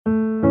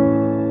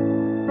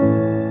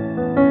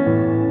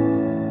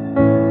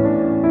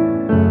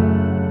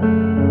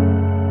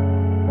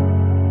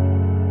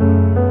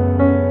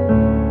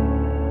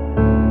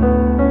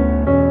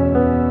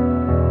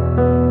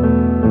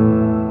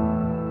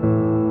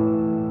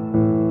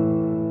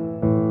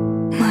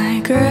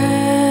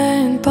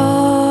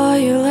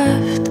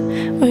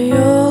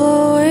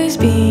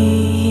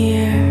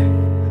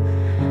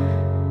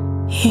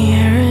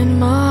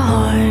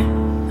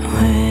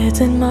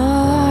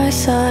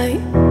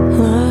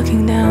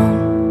looking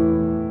down.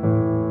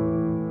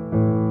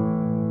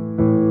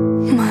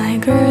 My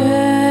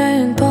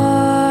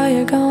grandpa,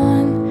 you're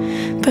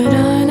gone, but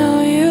I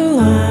know you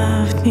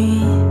loved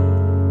me.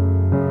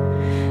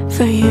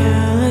 For you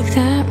looked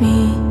at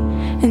me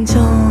and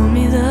told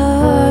me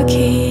the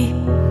key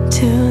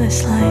to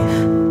this life.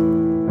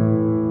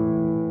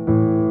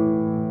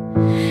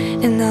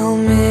 And I'll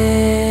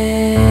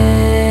miss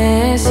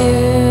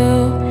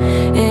you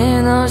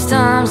in those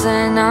times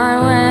at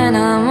night when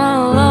I'm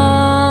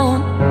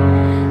alone.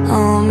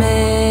 I'll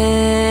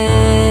miss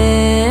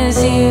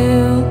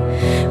you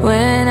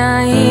when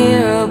I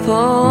hear a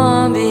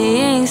poem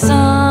being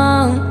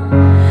sung.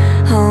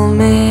 I'll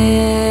miss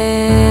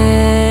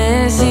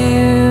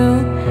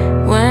you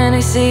when I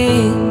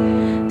see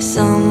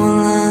someone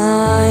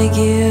like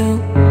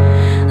you.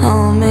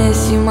 I'll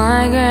miss you,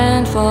 my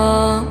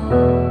grandpa.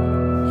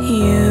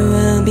 You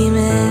will be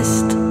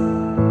missed.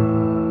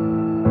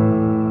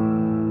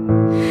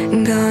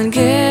 God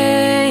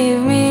gave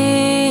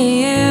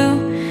me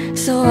you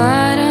so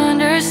I'd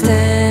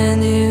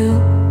understand you,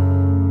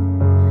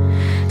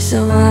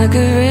 so I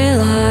could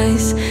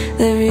realize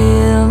that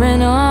real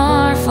men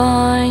are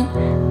fine,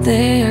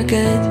 they are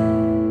good.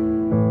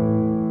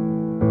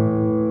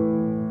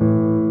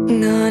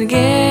 God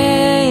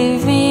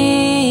gave me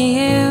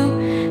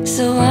you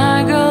so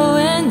I grow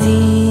in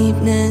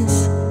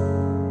deepness,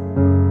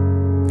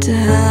 to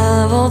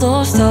have all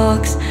those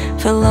talks,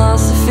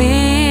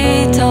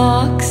 philosophy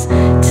talks,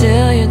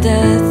 till your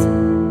death.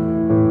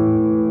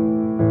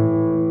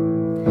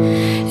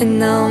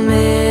 And I'll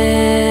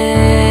miss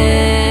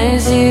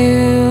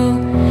you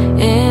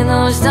in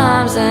those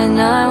times at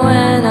night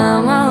when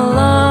I'm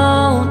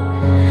alone.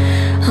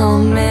 I'll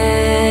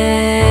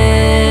miss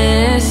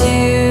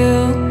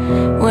you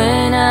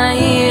when I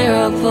hear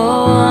a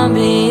poem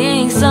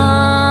being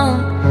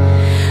sung.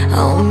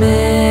 I'll miss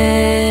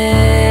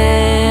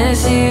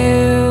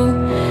you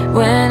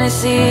when I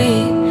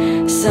see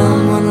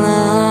someone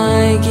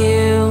like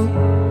you.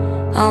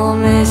 I'll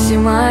miss you,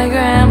 my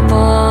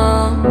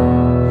grandpa.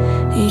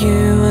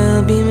 You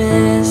will be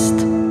missed.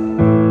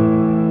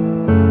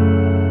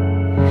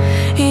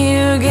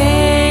 You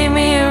gave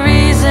me a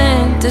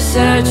reason to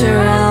search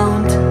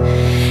around,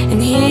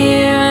 and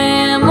here I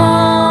am,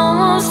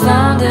 almost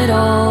found it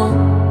all.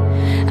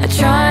 I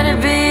try to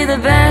be the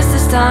best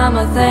this time,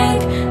 I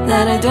think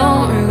that I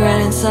don't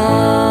regret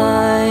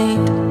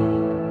inside.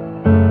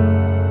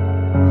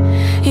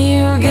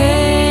 You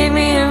gave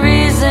me a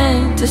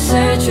reason to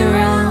search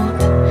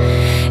around,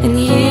 and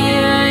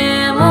here I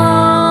am,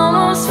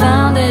 almost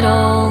found it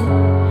all.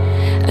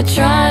 I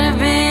try to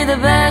be the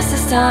best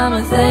this time,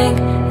 I think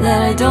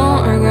that I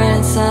don't regret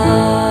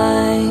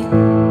inside.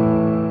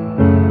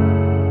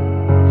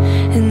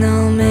 And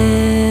I'll miss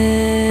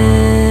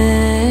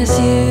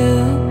you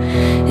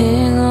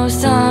in those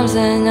times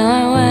at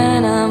night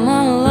when I'm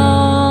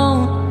alone.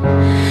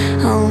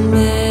 I'll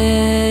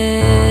miss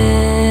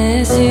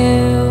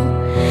you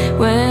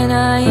when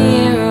I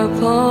hear a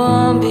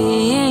poem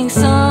being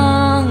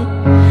sung.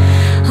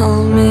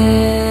 I'll miss